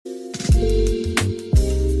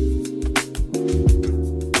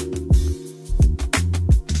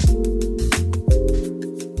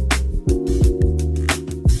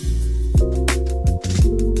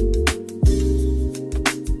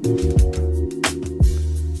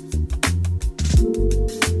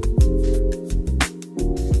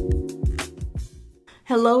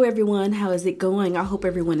Hello everyone, how is it going? I hope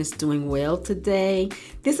everyone is doing well today.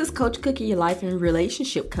 This is Coach Cookie, your life and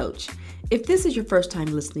relationship coach. If this is your first time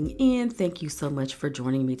listening in, thank you so much for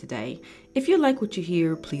joining me today. If you like what you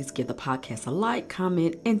hear, please give the podcast a like,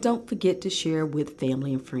 comment, and don't forget to share with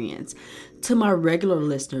family and friends. To my regular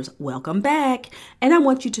listeners, welcome back, and I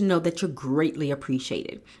want you to know that you're greatly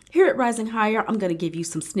appreciated. Here at Rising Higher, I'm going to give you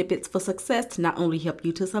some snippets for success to not only help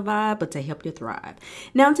you to survive, but to help you thrive.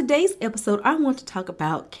 Now, in today's episode, I want to talk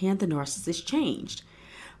about, can the narcissist change?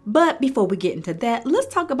 But before we get into that,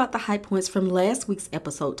 let's talk about the high points from last week's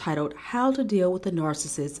episode titled, How to Deal with a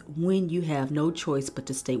Narcissist When You Have No Choice But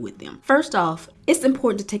to Stay with Them. First off, it's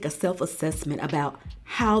important to take a self-assessment about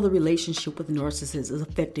how the relationship with the narcissist is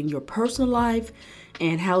affecting your personal life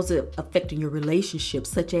and how is it affecting your relationships,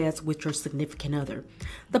 such as with your significant other.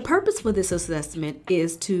 The purpose for this assessment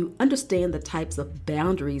is to understand the types of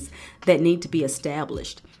boundaries that need to be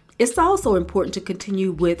established. It's also important to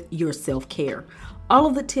continue with your self-care. All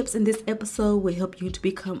of the tips in this episode will help you to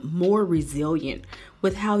become more resilient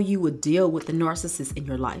with how you would deal with the narcissist in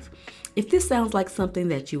your life. If this sounds like something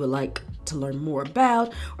that you would like to learn more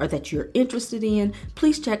about or that you're interested in,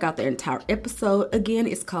 please check out the entire episode. Again,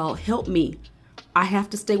 it's called Help Me, I Have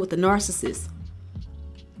to Stay with the Narcissist.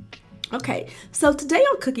 Okay, so today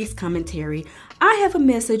on Cookie's Commentary, I have a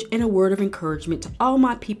message and a word of encouragement to all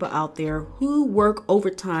my people out there who work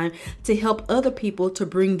overtime to help other people to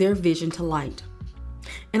bring their vision to light.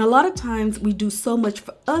 And a lot of times we do so much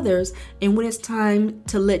for others, and when it's time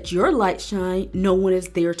to let your light shine, no one is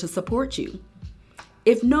there to support you.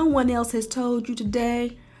 If no one else has told you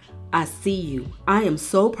today, I see you. I am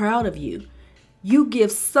so proud of you. You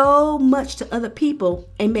give so much to other people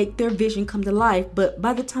and make their vision come to life, but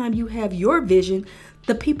by the time you have your vision,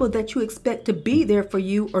 the people that you expect to be there for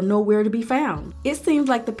you are nowhere to be found. It seems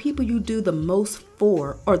like the people you do the most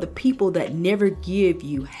for are the people that never give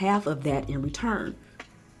you half of that in return.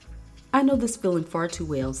 I know this feeling far too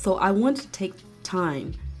well, so I want to take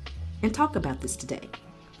time and talk about this today.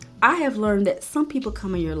 I have learned that some people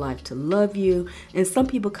come in your life to love you, and some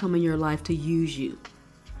people come in your life to use you.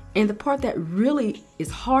 And the part that really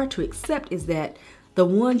is hard to accept is that the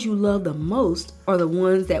ones you love the most are the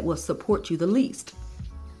ones that will support you the least.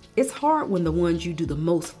 It's hard when the ones you do the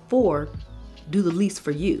most for do the least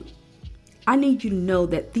for you. I need you to know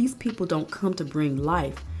that these people don't come to bring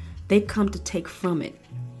life, they come to take from it.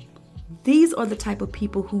 These are the type of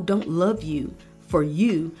people who don't love you for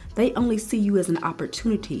you. They only see you as an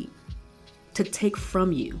opportunity to take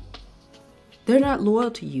from you. They're not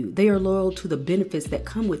loyal to you. They are loyal to the benefits that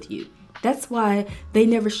come with you. That's why they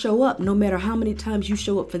never show up, no matter how many times you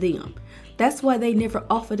show up for them. That's why they never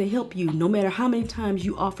offer to help you, no matter how many times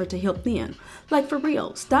you offer to help them. Like, for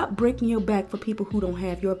real, stop breaking your back for people who don't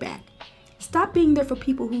have your back. Stop being there for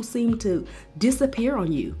people who seem to disappear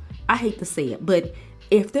on you. I hate to say it, but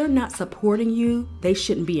if they're not supporting you, they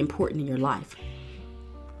shouldn't be important in your life.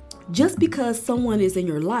 Just because someone is in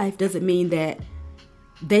your life doesn't mean that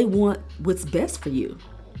they want what's best for you.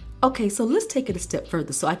 Okay, so let's take it a step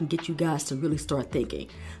further so I can get you guys to really start thinking.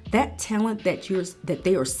 That talent that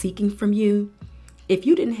they are seeking from you, if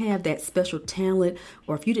you didn't have that special talent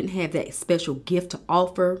or if you didn't have that special gift to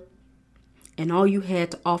offer and all you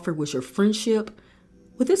had to offer was your friendship,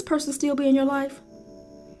 would this person still be in your life?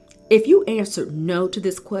 If you answered no to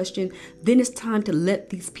this question, then it's time to let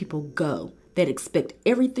these people go that expect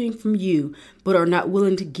everything from you but are not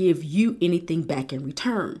willing to give you anything back in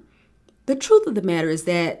return. The truth of the matter is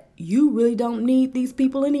that you really don't need these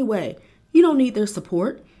people anyway. You don't need their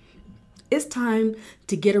support. It's time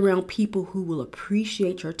to get around people who will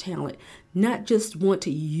appreciate your talent, not just want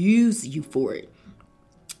to use you for it.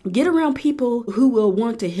 Get around people who will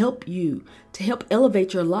want to help you, to help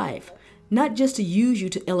elevate your life, not just to use you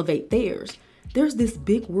to elevate theirs. There's this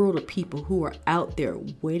big world of people who are out there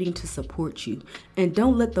waiting to support you, and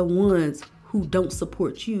don't let the ones who don't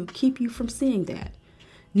support you keep you from seeing that.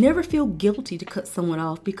 Never feel guilty to cut someone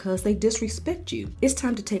off because they disrespect you. It's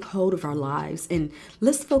time to take hold of our lives and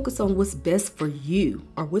let's focus on what's best for you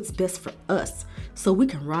or what's best for us so we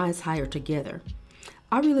can rise higher together.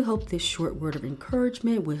 I really hope this short word of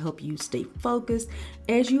encouragement will help you stay focused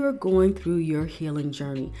as you are going through your healing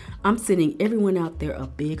journey. I'm sending everyone out there a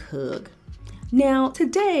big hug. Now,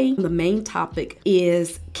 today, the main topic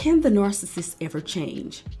is, can the narcissist ever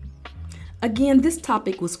change? Again, this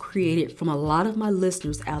topic was created from a lot of my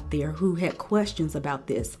listeners out there who had questions about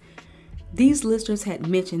this. These listeners had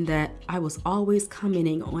mentioned that I was always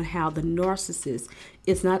commenting on how the narcissist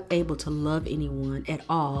is not able to love anyone at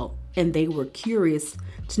all, and they were curious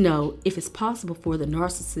to know if it's possible for the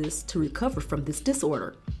narcissist to recover from this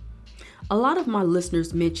disorder. A lot of my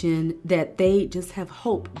listeners mention that they just have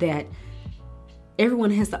hope that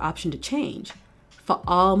everyone has the option to change. For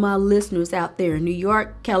all my listeners out there in New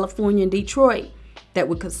York, California, and Detroit that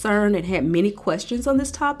were concerned and had many questions on this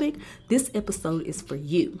topic, this episode is for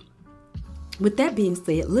you. With that being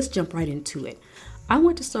said, let's jump right into it. I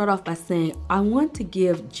want to start off by saying I want to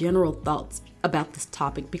give general thoughts about this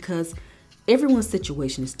topic because everyone's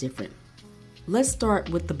situation is different. Let's start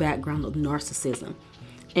with the background of narcissism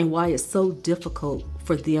and why it's so difficult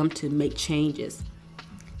for them to make changes.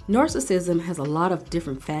 Narcissism has a lot of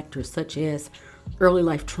different factors such as early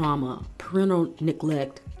life trauma, parental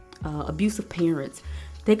neglect, abusive parents.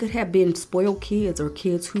 They could have been spoiled kids or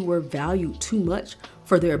kids who were valued too much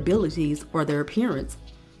for their abilities or their appearance.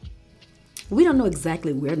 We don't know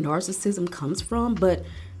exactly where narcissism comes from, but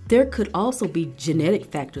there could also be genetic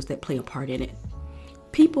factors that play a part in it.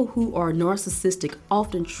 People who are narcissistic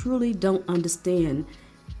often truly don't understand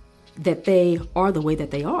that they are the way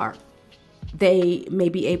that they are. They may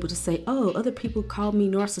be able to say, oh, other people call me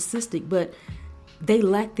narcissistic, but they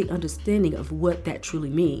lack the understanding of what that truly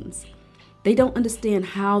means. They don't understand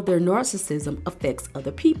how their narcissism affects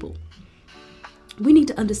other people. We need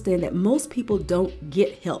to understand that most people don't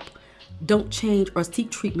get help, don't change or seek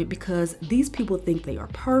treatment because these people think they are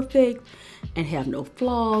perfect and have no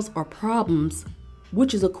flaws or problems,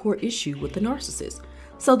 which is a core issue with the narcissist.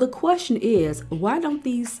 So the question is, why don't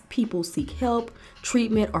these people seek help,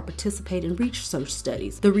 treatment, or participate in research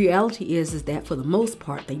studies? The reality is that for the most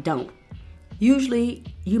part, they don't. Usually,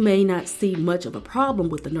 you may not see much of a problem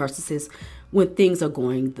with the narcissist when things are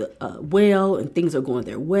going well and things are going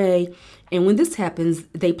their way. And when this happens,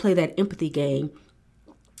 they play that empathy game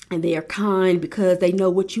and they are kind because they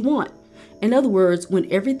know what you want. In other words, when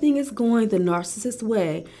everything is going the narcissist's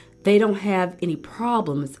way, they don't have any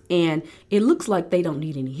problems and it looks like they don't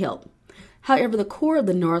need any help. However, the core of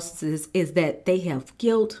the narcissist is that they have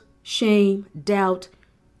guilt, shame, doubt,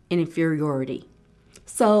 and inferiority.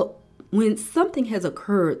 So when something has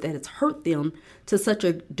occurred that has hurt them to such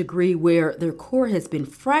a degree where their core has been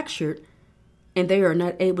fractured and they are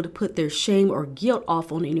not able to put their shame or guilt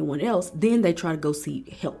off on anyone else, then they try to go seek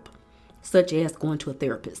help, such as going to a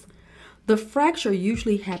therapist. The fracture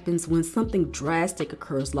usually happens when something drastic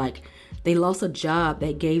occurs, like they lost a job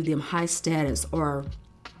that gave them high status, or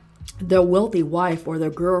their wealthy wife or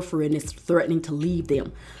their girlfriend is threatening to leave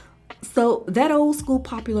them. So that old school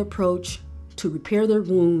popular approach to repair their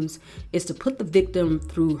wounds is to put the victim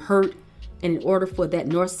through hurt, and in order for that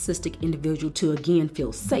narcissistic individual to again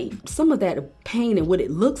feel safe. Some of that pain and what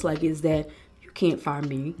it looks like is that you can't fire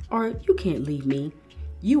me or you can't leave me.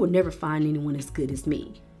 You will never find anyone as good as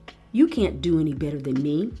me. You can't do any better than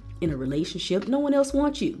me in a relationship. No one else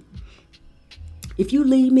wants you. If you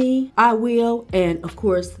leave me, I will. And of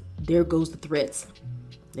course, there goes the threats.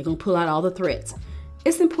 They're going to pull out all the threats.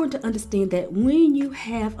 It's important to understand that when you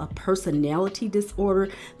have a personality disorder,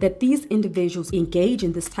 that these individuals engage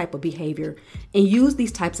in this type of behavior and use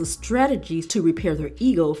these types of strategies to repair their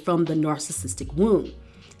ego from the narcissistic wound.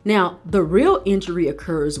 Now, the real injury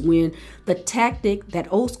occurs when the tactic,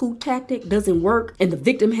 that old school tactic, doesn't work and the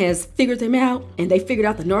victim has figured them out and they figured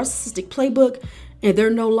out the narcissistic playbook and they're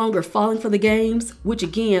no longer falling for the games, which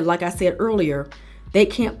again, like I said earlier, they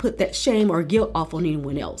can't put that shame or guilt off on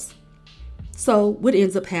anyone else. So what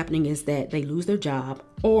ends up happening is that they lose their job,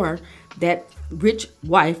 or that rich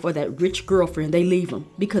wife or that rich girlfriend, they leave them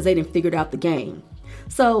because they didn't figure out the game.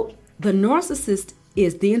 So the narcissist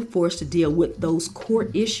is then forced to deal with those core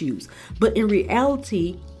issues. But in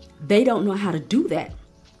reality, they don't know how to do that.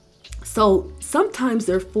 So sometimes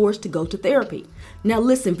they're forced to go to therapy. Now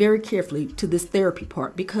listen very carefully to this therapy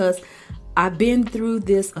part, because I've been through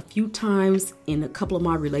this a few times in a couple of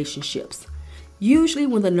my relationships. Usually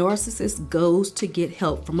when the narcissist goes to get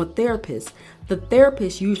help from a therapist, the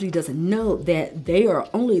therapist usually doesn't know that they are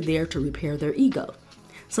only there to repair their ego.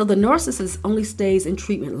 So the narcissist only stays in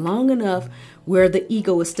treatment long enough where the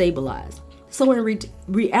ego is stabilized. So in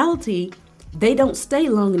reality, they don't stay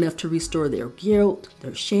long enough to restore their guilt,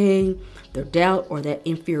 their shame, their doubt, or that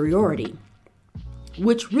inferiority,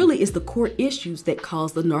 which really is the core issues that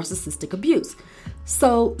cause the narcissistic abuse.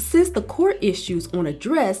 So since the core issues aren't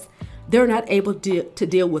addressed, they're not able to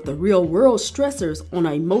deal with the real world stressors on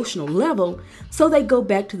an emotional level, so they go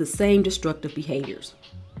back to the same destructive behaviors.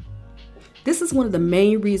 This is one of the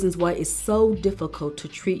main reasons why it's so difficult to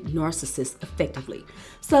treat narcissists effectively.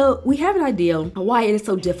 So we have an idea why it is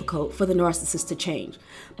so difficult for the narcissist to change.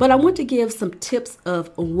 But I want to give some tips of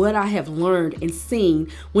what I have learned and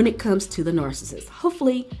seen when it comes to the narcissist.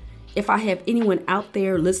 Hopefully, if I have anyone out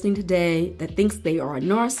there listening today that thinks they are a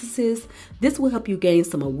narcissist, this will help you gain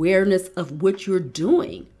some awareness of what you're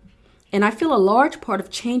doing. And I feel a large part of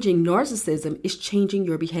changing narcissism is changing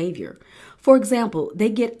your behavior. For example, they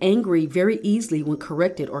get angry very easily when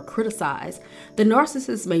corrected or criticized. The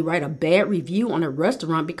narcissist may write a bad review on a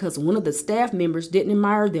restaurant because one of the staff members didn't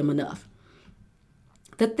admire them enough.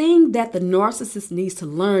 The thing that the narcissist needs to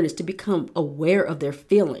learn is to become aware of their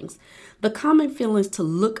feelings. The common feelings to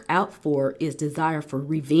look out for is desire for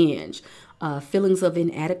revenge, feelings of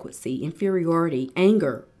inadequacy, inferiority,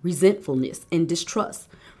 anger, resentfulness, and distrust.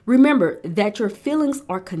 Remember that your feelings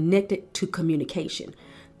are connected to communication.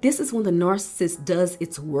 This is when the narcissist does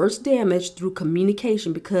its worst damage through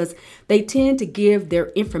communication because they tend to give their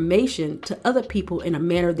information to other people in a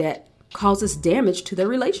manner that causes damage to their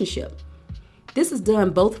relationship. This is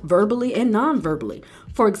done both verbally and non-verbally.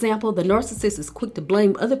 For example, the narcissist is quick to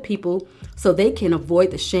blame other people so they can avoid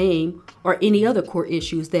the shame or any other core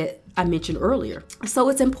issues that I mentioned earlier. So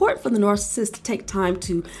it's important for the narcissist to take time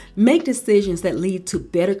to make decisions that lead to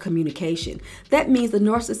better communication. That means the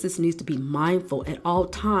narcissist needs to be mindful at all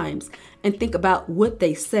times and think about what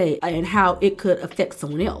they say and how it could affect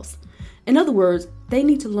someone else. In other words, they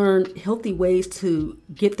need to learn healthy ways to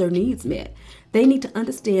get their needs met. They need to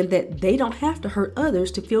understand that they don't have to hurt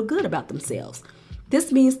others to feel good about themselves.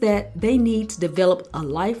 This means that they need to develop a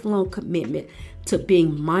lifelong commitment to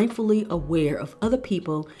being mindfully aware of other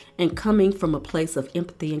people and coming from a place of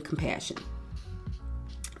empathy and compassion.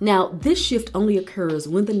 Now, this shift only occurs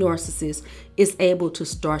when the narcissist is able to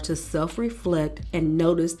start to self-reflect and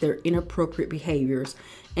notice their inappropriate behaviors,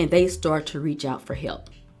 and they start to reach out for help.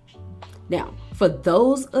 Now, for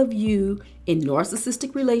those of you in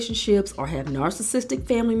narcissistic relationships or have narcissistic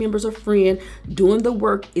family members or friends, doing the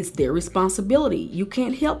work is their responsibility. You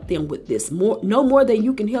can't help them with this no more than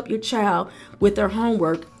you can help your child with their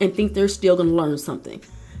homework and think they're still going to learn something.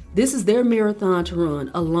 This is their marathon to run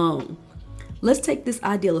alone. Let's take this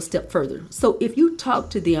ideal a step further. So if you talk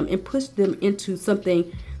to them and push them into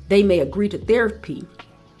something, they may agree to therapy,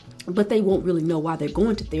 but they won't really know why they're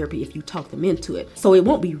going to therapy if you talk them into it. So it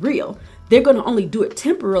won't be real. They're going to only do it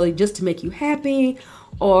temporarily just to make you happy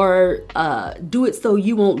or do it so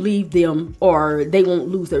you won't leave them or they won't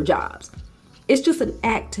lose their jobs. It's just an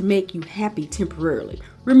act to make you happy temporarily.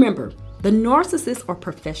 Remember, the narcissists are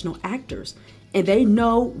professional actors and they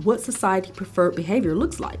know what society preferred behavior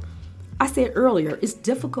looks like. I said earlier, it's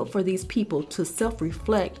difficult for these people to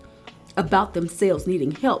self-reflect about themselves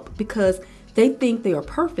needing help because they think they are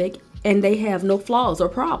perfect and they have no flaws or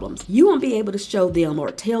problems. You won't be able to show them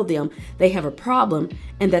or tell them they have a problem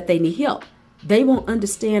and that they need help. They won't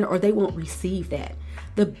understand or they won't receive that.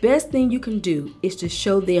 The best thing you can do is to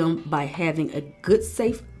show them by having good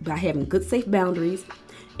safe boundaries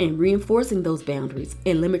and reinforcing those boundaries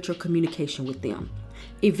and limit your communication with them.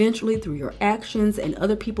 Eventually, through your actions and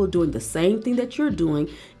other people doing the same thing that you're doing,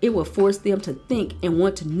 it will force them to think and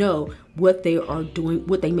want to know what they are doing,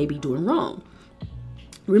 what they may be doing wrong.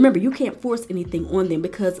 Remember, you can't force anything on them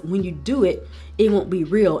because when you do it, it won't be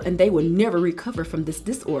real and they will never recover from this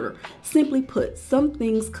disorder. Simply put, some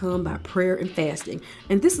things come by prayer and fasting.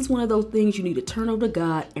 And this is one of those things you need to turn over to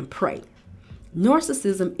God and pray.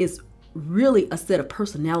 Narcissism is really a set of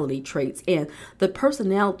personality traits, and the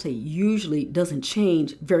personality usually doesn't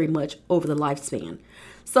change very much over the lifespan.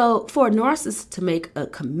 So for a narcissist to make a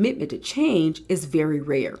commitment to change is very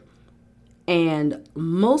rare. And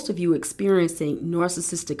most of you experiencing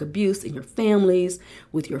narcissistic abuse in your families,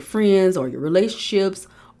 with your friends, or your relationships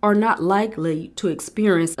are not likely to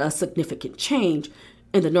experience a significant change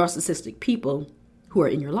in the narcissistic people who are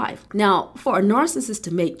in your life. Now, for a narcissist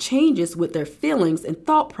to make changes with their feelings and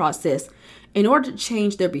thought process in order to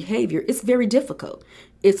change their behavior, it's very difficult.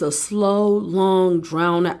 It's a slow, long,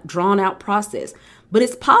 drawn out process, but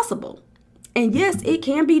it's possible. And yes, it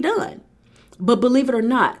can be done. But believe it or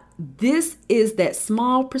not, this is that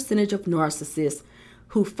small percentage of narcissists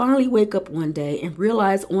who finally wake up one day and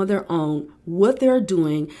realize on their own what they're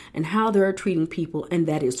doing and how they're treating people, and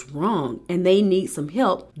that is wrong, and they need some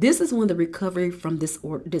help. This is when the recovery from this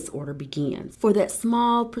disorder begins. For that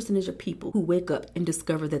small percentage of people who wake up and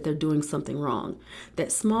discover that they're doing something wrong,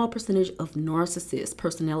 that small percentage of narcissist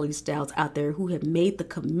personality styles out there who have made the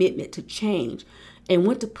commitment to change and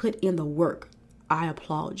want to put in the work, I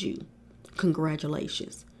applaud you.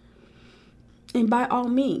 Congratulations. And by all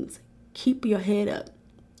means, keep your head up,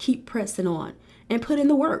 keep pressing on, and put in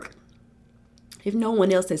the work. If no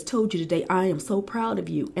one else has told you today, I am so proud of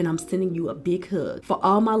you, and I'm sending you a big hug. For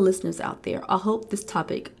all my listeners out there, I hope this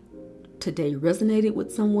topic today resonated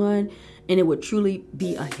with someone and it would truly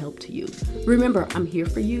be a help to you. Remember, I'm here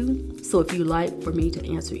for you. So if you like for me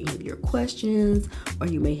to answer any of your questions, or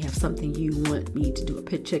you may have something you want me to do a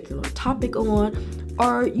particular topic on,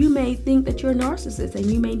 or you may think that you're a narcissist and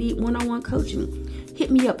you may need one-on-one coaching,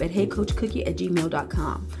 hit me up at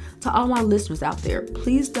heycoachcookie@gmail.com. To all my listeners out there,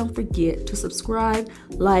 please don't forget to subscribe,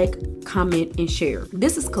 like, comment, and share.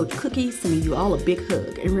 This is Coach Cookie sending you all a big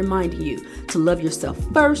hug and reminding you to love yourself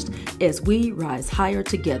first as we rise higher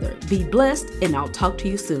together. Be blessed, and I'll talk to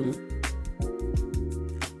you soon.